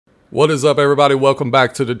What is up, everybody? Welcome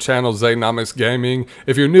back to the channel Zaynomics Gaming.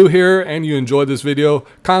 If you're new here and you enjoyed this video,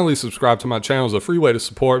 kindly subscribe to my channel. It's a free way to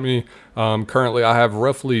support me. Currently, I have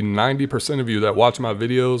roughly 90% of you that watch my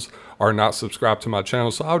videos are not subscribed to my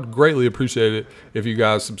channel, so I would greatly appreciate it if you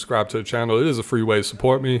guys subscribe to the channel. It is a free way to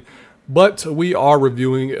support me. But we are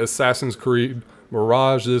reviewing Assassinins Creed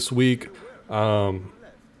Mirage this week.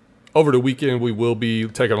 Over the weekend, we will be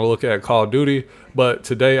taking a look at Call of Duty, but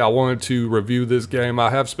today I wanted to review this game.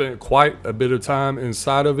 I have spent quite a bit of time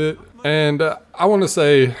inside of it, and I want to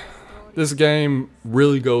say this game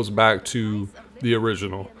really goes back to the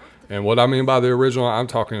original. And what I mean by the original, I'm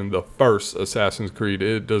talking the first Assassin's Creed.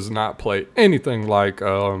 It does not play anything like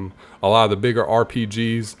a lot of the bigger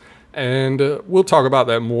RPGs, and we'll talk about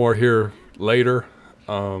that more here later.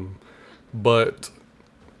 But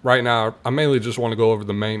right now, I mainly just want to go over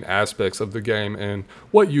the main aspects of the game and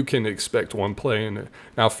what you can expect when playing it.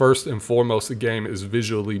 Now, first and foremost, the game is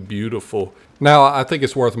visually beautiful. Now, I think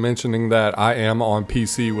it's worth mentioning that I am on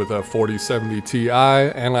PC with a 4070 Ti,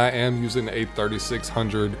 and I am using a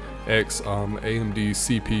 3600X AMD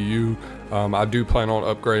CPU. I do plan on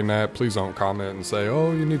upgrading that. Please don't comment and say,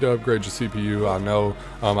 oh, you need to upgrade your CPU. I know.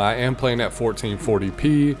 I am playing at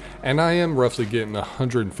 1440p, and I am roughly getting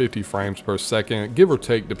 150 frames per second, give or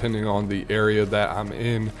take, depending on the area that I'm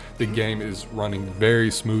in. The game is running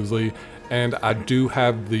very smoothly, and I do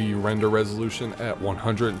have the render resolution at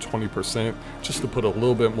 120% just to put a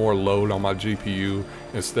little bit more load on my GPU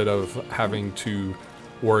instead of having to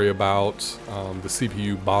worry about the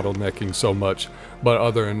CPU bottlenecking so much. But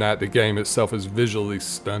other than that, the game itself is visually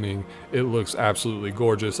stunning. It looks absolutely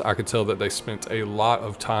gorgeous. I could tell that they spent a lot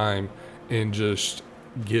of time in just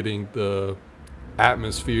getting the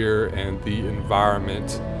atmosphere and the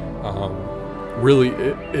environment. Really,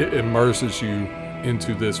 it immerses you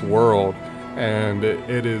into this world, and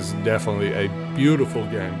it is definitely a beautiful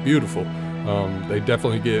game. Beautiful. They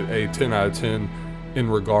definitely get a 10 out of 10 in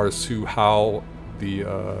regards to how the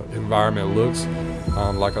environment looks.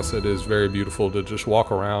 Like I said, it is very beautiful to just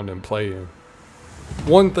walk around and play in.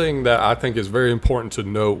 One thing that I think is very important to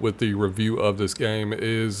note with the review of this game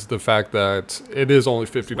is the fact that it is only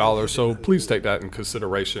 $50, so please take that in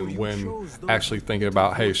consideration when actually thinking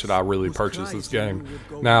about, hey, should I really purchase this game?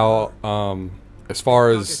 Now, as far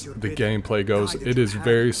as the gameplay goes, it is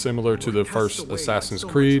very similar to the first Assassin's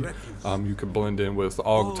Creed. You can blend in with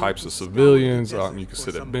all types of civilians. You can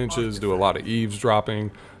sit at benches, do a lot of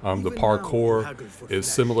eavesdropping. The parkour is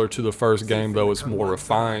similar to the first game, though it's more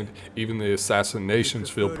refined. Even the assassinations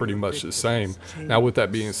feel pretty much the same. Now, with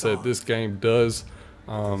that being said, this game does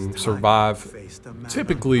survive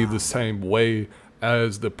typically the same way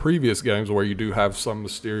as the previous games, where you do have some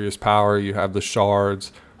mysterious power. You have the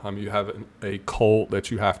shards. You have a cult that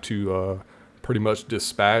you have to pretty much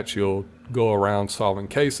dispatch. You'll go around solving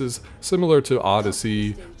cases, similar to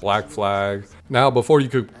Odyssey, Black Flag. Now, before you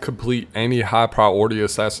could complete any high priority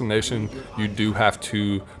assassination, you do have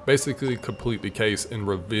to basically complete the case and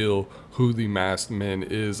reveal who the masked man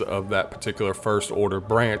is of that particular First Order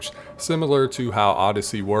branch, similar to how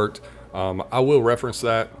Odyssey worked. I will reference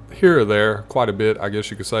that here or there quite a bit, I guess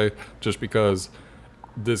you could say, just because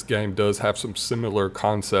this game does have some similar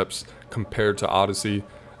concepts compared to Odyssey,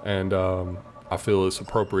 and I feel it's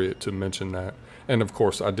appropriate to mention that. And of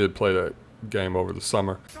course, I did play that game over the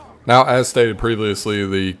summer. Now, as stated previously,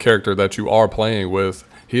 the character that you are playing with,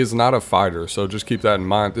 he is not a fighter, so just keep that in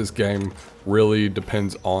mind. This game really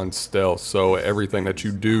depends on stealth, so everything that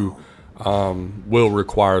you do will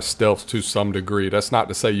require stealth to some degree. That's not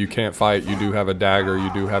to say you can't fight. You do have a dagger,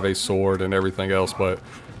 you do have a sword and everything else, but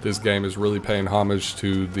this game is really paying homage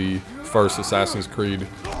to the first Assassin's Creed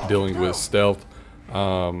dealing with stealth.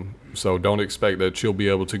 So don't expect that you'll be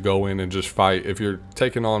able to go in and just fight. If you're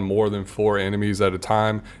taking on more than 4 enemies at a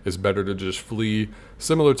time, it's better to just flee.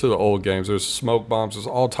 Similar to the old games, there's smoke bombs, there's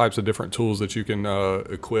all types of different tools that you can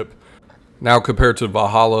equip. Now, compared to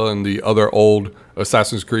Valhalla and the other old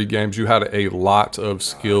Assassin's Creed games, you had a lot of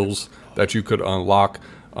skills that you could unlock.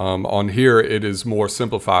 On here, it is more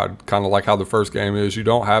simplified, kind of like how the first game is. You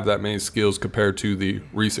don't have that many skills compared to the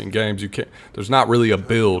recent games. There's not really a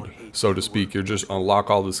build, so to speak. You just unlock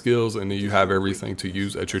all the skills, and then you have everything to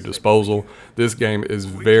use at your disposal. This game is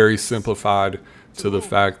very simplified to the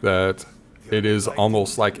fact that it is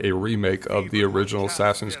almost like a remake of the original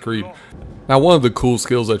Assassin's Creed. Now, one of the cool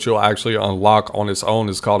skills that you'll actually unlock on its own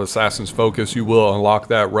is called Assassin's Focus. You will unlock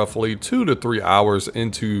that roughly 2 to 3 hours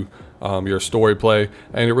into your story play,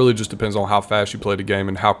 and it really just depends on how fast you play the game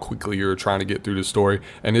and how quickly you're trying to get through the story.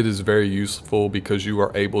 And it is very useful because you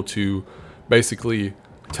are able to basically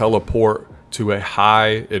teleport to a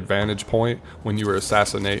high advantage point when you are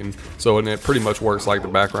assassinating. So, and it pretty much works like the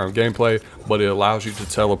background gameplay, but it allows you to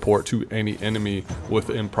teleport to any enemy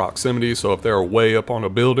within proximity. So if they're way up on a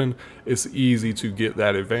building, it's easy to get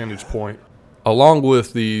that advantage point. Along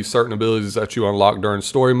with the certain abilities that you unlock during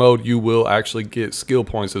story mode, you will actually get skill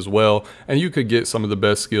points as well. And you could get some of the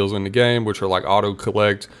best skills in the game, which are like auto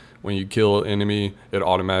collect. When you kill an enemy, it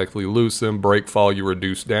automatically loots them. Break fall, you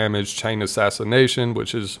reduce damage. Chain assassination,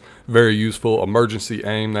 which is very useful. Emergency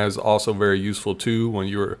aim, that is also very useful too. When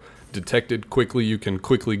you're detected quickly, you can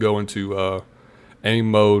quickly go into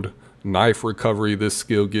aim mode. Knife recovery, this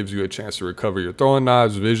skill gives you a chance to recover your throwing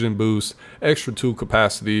knives. Vision boost, extra tool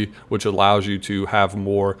capacity, which allows you to have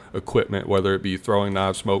more equipment, whether it be throwing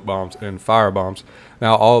knives, smoke bombs, and fire bombs.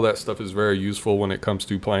 Now, all that stuff is very useful when it comes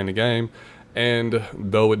to playing the game. And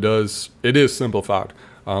though it is simplified.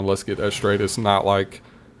 Let's get that straight. It's not like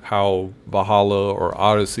how Valhalla or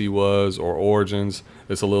Odyssey was or Origins.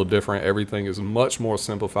 It's a little different. Everything is much more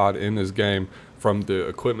simplified in this game, from the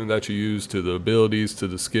equipment that you use to the abilities to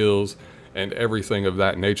the skills and everything of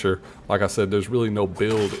that nature. Like I said, there's really no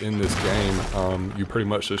build in this game. You pretty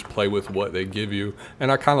much just play with what they give you,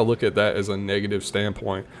 and I kind of look at that as a negative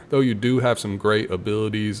standpoint. Though you do have some great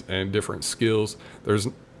abilities and different skills,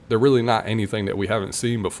 they're really not anything that we haven't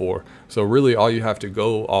seen before. So really all you have to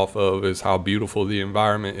go off of is how beautiful the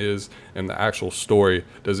environment is and the actual story.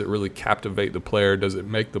 Does it really captivate the player? Does it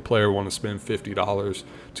make the player want to spend $50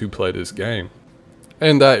 to play this game?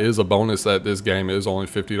 And that is a bonus that this game is only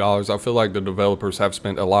 $50. I feel like the developers have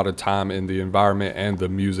spent a lot of time in the environment and the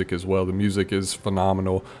music as well. The music is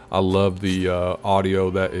phenomenal. I love the audio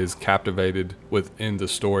that is captivated within the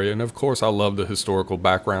story. And of course, I love the historical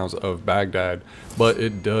backgrounds of Baghdad, but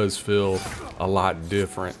it does feel a lot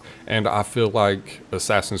different. And I feel like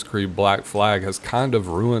Assassin's Creed Black Flag has kind of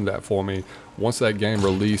ruined that for me. Once that game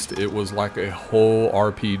released, it was like a whole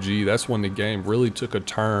RPG. That's when the game really took a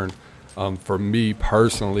turn. For me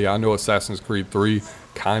personally, I know Assassin's Creed 3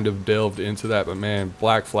 kind of delved into that, but man,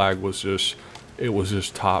 Black Flag was just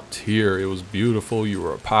top tier. It was beautiful. You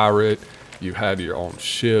were a pirate. You had your own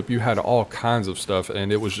ship. You had all kinds of stuff,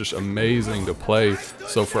 and it was just amazing to play.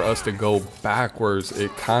 So for us to go backwards,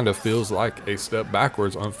 it kind of feels like a step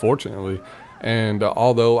backwards, unfortunately. And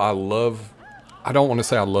although I don't want to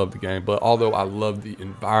say I love the game, but although I love the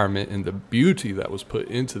environment and the beauty that was put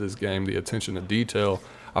into this game, the attention to detail,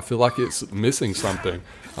 I feel like it's missing something.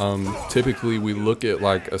 Typically, we look at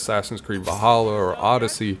like Assassin's Creed Valhalla or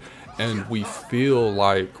Odyssey, and we feel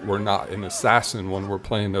like we're not an assassin when we're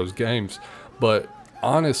playing those games. But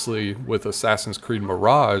honestly, with Assassin's Creed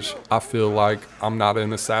Mirage, I feel like I'm not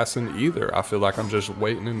an assassin either. I feel like I'm just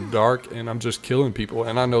waiting in the dark and I'm just killing people.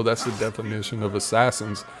 And I know that's the definition of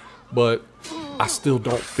assassins, but I still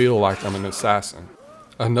don't feel like I'm an assassin.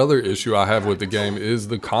 Another issue I have with the game is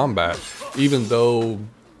the combat. Even though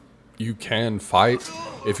you can fight,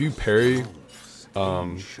 if you parry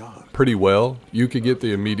pretty well, you could get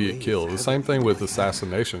the immediate kill. The same thing with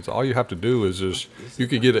assassinations. All you have to do is you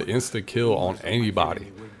could get an instant kill on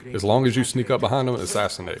anybody. As long as you sneak up behind them and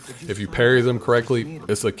assassinate. If you parry them correctly,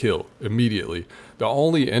 it's a kill immediately. The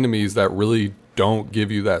only enemies that really don't give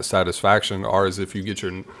you that satisfaction are as if you get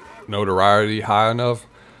your notoriety high enough.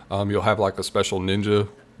 You'll have like a special ninja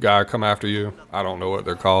guy come after you. I don't know what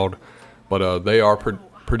they're called, but they are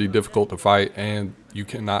pretty difficult to fight, and you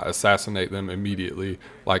cannot assassinate them immediately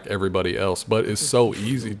like everybody else. But it's so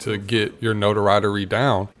easy to get your notoriety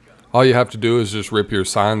down. All you have to do is just rip your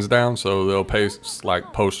signs down. So they'll paste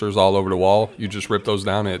like posters all over the wall. You just rip those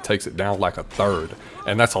down and it takes it down like a third,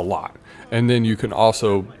 and that's a lot. And then you can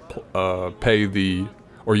also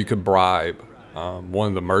you could bribe one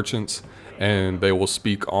of the merchants, and they will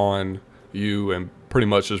speak on you and pretty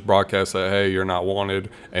much just broadcast that, hey, you're not wanted,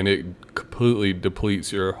 and it completely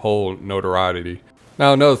depletes your whole notoriety.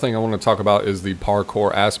 Now, another thing I want to talk about is the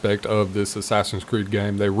parkour aspect of this Assassin's Creed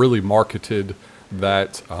game. They really marketed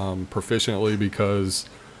that proficiently, because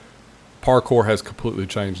parkour has completely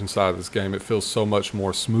changed inside this game. It feels so much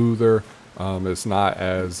more smoother. It's not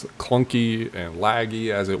as clunky and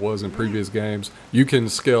laggy as it was in previous games. You can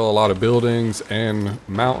scale a lot of buildings and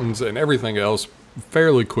mountains and everything else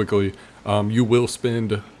fairly quickly. You will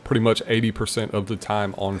spend pretty much 80% of the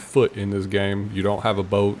time on foot in this game. You don't have a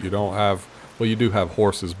boat. You do have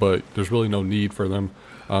horses, but there's really no need for them.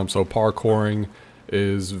 So parkouring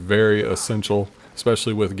is very essential,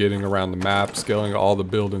 especially with getting around the map, scaling all the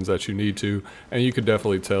buildings that you need to. And you could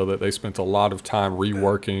definitely tell that they spent a lot of time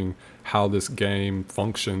reworking how this game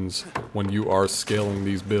functions when you are scaling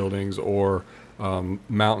these buildings or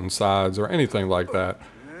mountainsides or anything like that.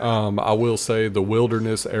 I will say the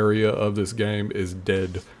wilderness area of this game is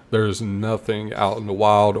dead. There's nothing out in the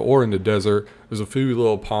wild or in the desert. There's a few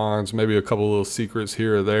little ponds, maybe a couple little secrets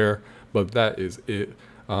here or there, but that is it.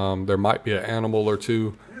 There might be an animal or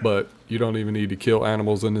two, but you don't even need to kill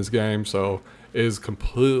animals in this game, so it is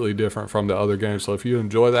completely different from the other games. So if you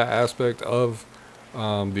enjoy that aspect of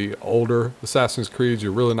the older Assassin's Creed,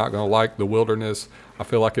 you're really not going to like the wilderness. I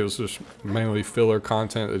feel like it was just mainly filler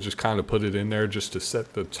content that just kind of put it in there just to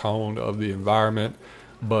set the tone of the environment,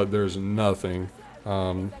 but there's nothing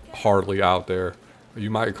hardly out there. You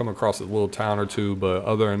might come across a little town or two, but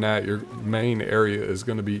other than that, your main area is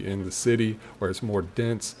going to be in the city where it's more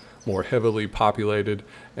dense, more heavily populated.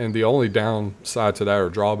 And the only downside to that or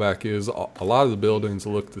drawback is a lot of the buildings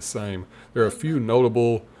look the same. There are a few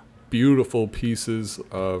notable, beautiful pieces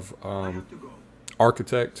of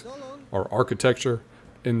architecture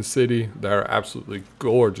in the city that are absolutely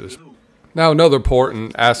gorgeous. Now, another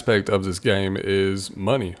important aspect of this game is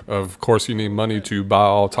money. Of course, you need money to buy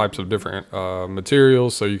all types of different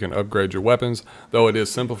materials so you can upgrade your weapons. Though it is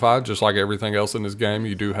simplified, just like everything else in this game,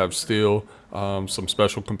 you do have steel, some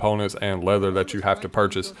special components, and leather that you have to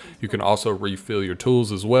purchase. You can also refill your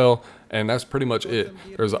tools as well, and that's pretty much it.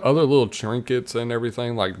 There's other little trinkets and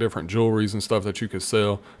everything, like different jewelries and stuff that you could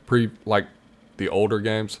sell, like the older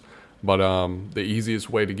games. But the easiest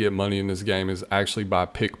way to get money in this game is actually by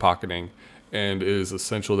pickpocketing. And it is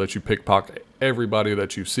essential that you pickpocket everybody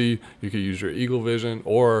that you see. You can use your eagle vision,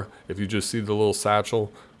 or if you just see the little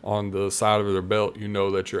satchel on the side of their belt, you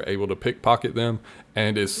know that you're able to pickpocket them.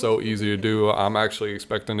 And it's so easy to do. I'm actually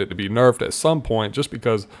expecting it to be nerfed at some point, just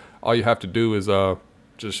because all you have to do is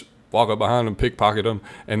just walk up behind them, pickpocket them,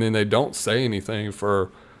 and then they don't say anything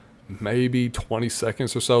for maybe 20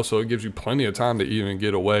 seconds or so. So it gives you plenty of time to even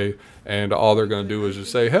get away. And all they're going to do is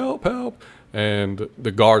just say, help, help. And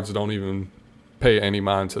the guards don't even pay any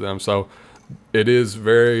mind to them. So it is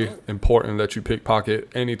very important that you pickpocket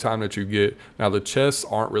any time that you get. Now, the chests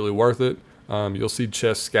aren't really worth it. You'll see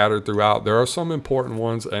chests scattered throughout. There are some important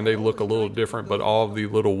ones and they look a little different, but all of the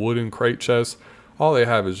little wooden crate chests, all they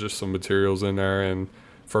have is just some materials in there. And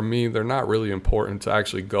for me, they're not really important to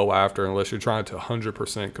actually go after unless you're trying to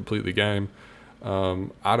 100% complete the game.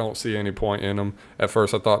 I don't see any point in them. At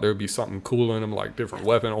first I thought there would be something cool in them, like different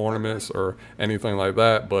weapon ornaments or anything like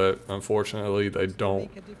that, but unfortunately they don't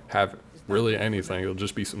have really anything. It'll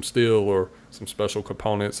just be some steel or some special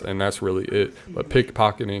components, and that's really it. But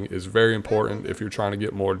pickpocketing is very important if you're trying to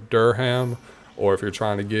get more dirham, or if you're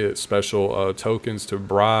trying to get special tokens to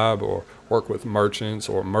bribe or work with merchants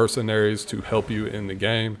or mercenaries to help you in the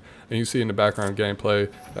game. And you see in the background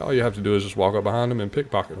gameplay, all you have to do is just walk up behind them and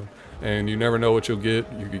pickpocket them. And you never know what you'll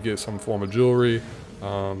get. You could get some form of jewelry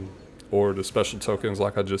or the special tokens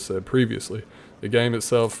like I just said previously. The game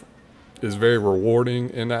itself is very rewarding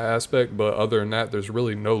in that aspect, but other than that, there's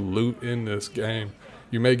really no loot in this game.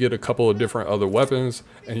 You may get a couple of different other weapons,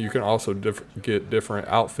 and you can also get different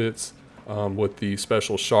outfits with the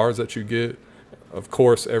special shards that you get. Of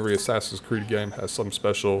course, every Assassin's Creed game has some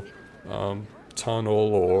special tunnel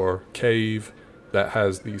or cave that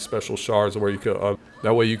has these special shards where you could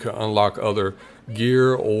that way you can unlock other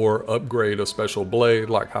gear or upgrade a special blade,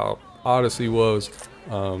 like how Odyssey was.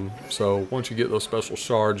 So once you get those special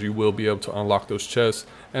shards, you will be able to unlock those chests,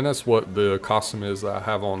 and that's what the costume is that I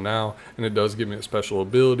have on now. And it does give me a special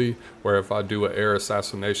ability where if I do an air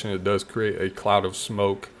assassination, it does create a cloud of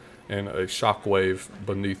smoke and a shockwave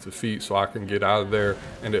beneath the feet, so I can get out of there.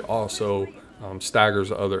 And it also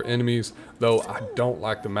staggers other enemies, though I don't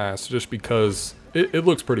like the mask just because it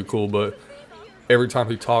looks pretty cool, but every time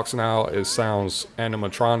he talks now it sounds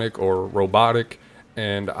animatronic or robotic,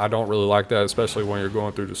 and I don't really like that, especially when you're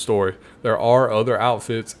going through the story. There are other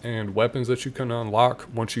outfits and weapons that you can unlock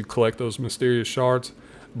once you collect those mysterious shards,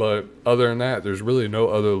 but other than that, there's really no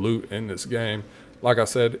other loot in this game. Like I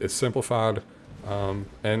said, it's simplified,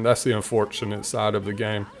 and that's the unfortunate side of the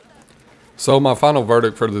game. So my final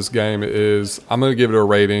verdict for this game is I'm going to give it a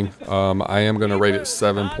rating. I am going to rate it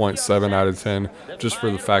 7.7 out of 10, just for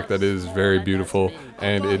the fact that it is very beautiful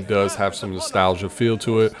and it does have some nostalgia feel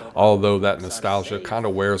to it, although that nostalgia kind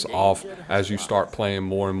of wears off as you start playing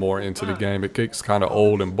more and more into the game. It gets kind of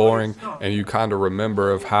old and boring, and you kind of remember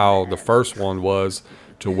of how the first one was,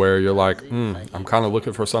 to where you're like, I'm kind of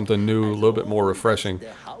looking for something new, a little bit more refreshing.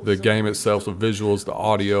 The game itself, the visuals, the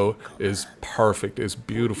audio is perfect. It's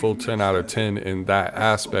beautiful, 10 out of 10 in that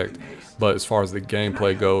aspect. But as far as the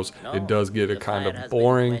gameplay goes, it does get a kind of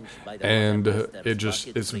boring, and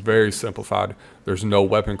it's very simplified. There's no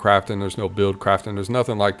weapon crafting, there's no build crafting, there's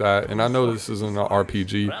nothing like that. And I know this isn't an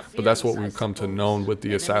RPG, but that's what we've come to know with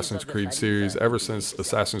the Assassin's Creed series. Ever since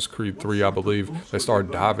Assassin's Creed 3, I believe, they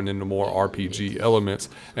started diving into more RPG elements.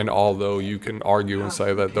 And although you can argue and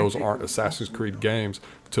say that those aren't Assassin's Creed games,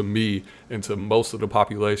 to me and to most of the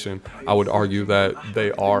population, I would argue that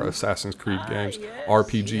they are Assassin's Creed games.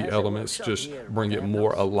 RPG elements just bring it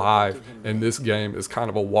more alive, and this game is kind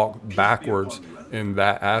of a walk backwards in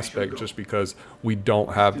that aspect, just because we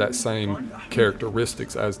don't have that same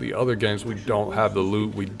characteristics as the other games. We don't have the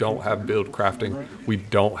loot, we don't have build crafting, we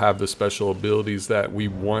don't have the special abilities that we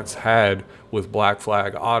once had with Black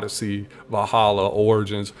Flag, Odyssey, Valhalla,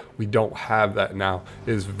 Origins. We don't have that now.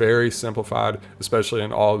 It is very simplified, especially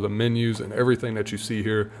in all the menus and everything that you see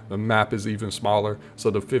here. The map is even smaller, so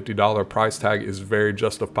the $50 price tag is very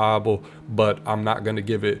justifiable, but I'm not going to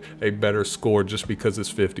give it a better score just because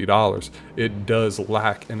it's $50. It does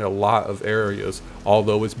lack in a lot of areas.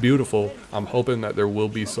 Although it's beautiful, I'm hoping that there will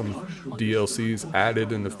be some DLCs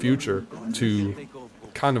added in the future to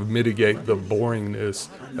kind of mitigate the boringness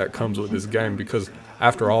that comes with this game, because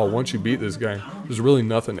after all, once you beat this game, there's really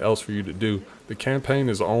nothing else for you to do. The campaign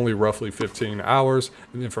is only roughly 15 hours,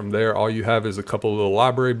 and then from there all you have is a couple of little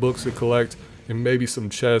library books to collect and maybe some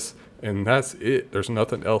chests, and that's it. There's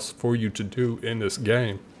nothing else for you to do in this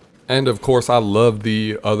game. And of course, I love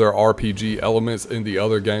the other RPG elements in the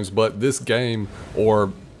other games, but this game,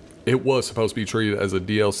 or it was supposed to be treated as a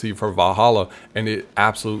DLC for Valhalla, and it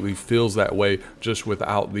absolutely feels that way, just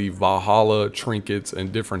without the Valhalla trinkets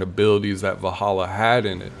and different abilities that Valhalla had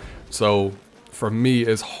in it. So for me,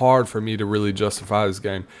 it's hard for me to really justify this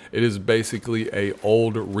game. It is basically a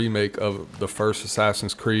old remake of the first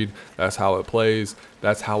Assassin's Creed. That's how it plays.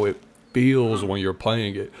 That's how it feels when you're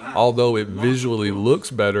playing it. Although it visually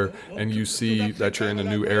looks better and you see that you're in a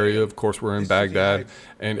new area, of course we're in Baghdad,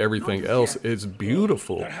 and everything else, it's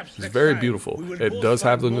beautiful. It's very beautiful. It does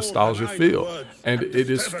have the nostalgia feel, and it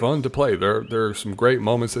is fun to play. There are some great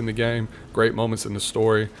moments in the game, great moments in the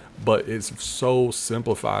story, but it's so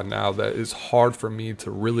simplified now that it's hard for me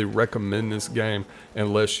to really recommend this game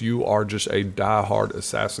unless you are just a die-hard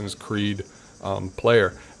Assassin's Creed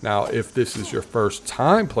player. Now, if this is your first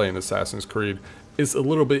time playing Assassin's Creed, it's a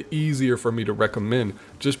little bit easier for me to recommend,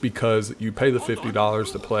 just because you pay the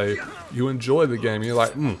 $50 to play, you enjoy the game, you're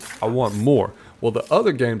like, I want more. Well, the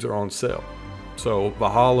other games are on sale. So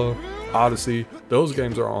Valhalla, Odyssey, those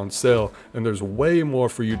games are on sale, and there's way more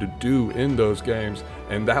for you to do in those games,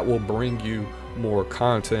 and that will bring you more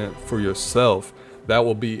content for yourself. That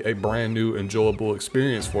will be a brand new enjoyable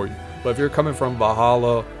experience for you. But if you're coming from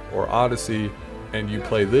Valhalla or Odyssey and you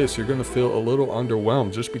play this, you're going to feel a little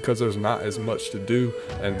underwhelmed just because there's not as much to do,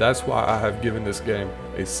 and that's why I have given this game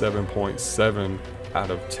a 7.7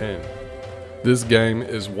 out of 10. This game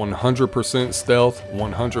is 100% stealth,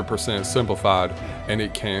 100% simplified, and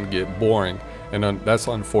it can get boring, and that's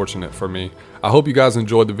unfortunate for me. I hope you guys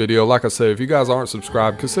enjoyed the video. Like I said, if you guys aren't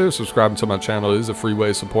subscribed, consider subscribing to my channel. It is a free way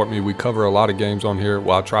to support me. We cover a lot of games on here.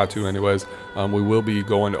 Well, I try to anyways. We will be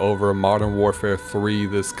going over Modern Warfare 3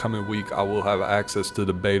 this coming week. I will have access to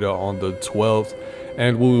the beta on the 12th,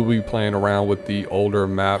 and we will be playing around with the older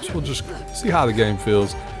maps. We'll just see how the game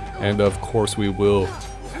feels, and of course we will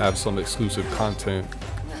have some exclusive content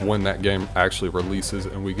when that game actually releases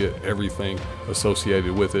and we get everything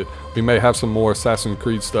associated with it. We may have some more Assassin's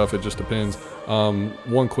Creed stuff, it just depends.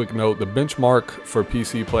 One quick note, the benchmark for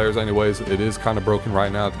PC players anyways, it is kind of broken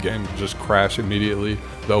right now. The game just crashed immediately,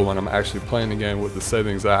 though when I'm actually playing the game with the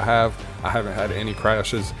settings that I haven't had any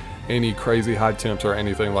crashes, any crazy high temps or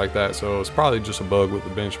anything like that, so it's probably just a bug with the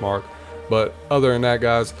benchmark. But other than that,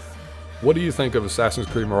 guys, what do you think of Assassin's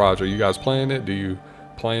Creed Mirage? Are you guys playing it? Do you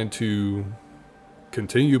plan to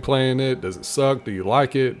continue playing it? Does it suck? Do you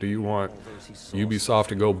like it? Do you want Ubisoft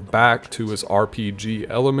to go back to its RPG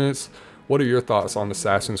elements? What are your thoughts on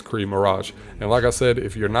Assassin's Creed Mirage? And like I said,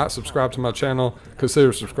 if you're not subscribed to my channel,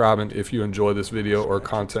 consider subscribing if you enjoy this video or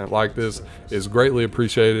content like this. It's greatly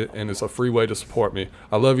appreciated, and it's a free way to support me.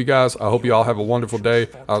 I love you guys. I hope you all have a wonderful day.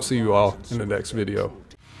 I'll see you all in the next video.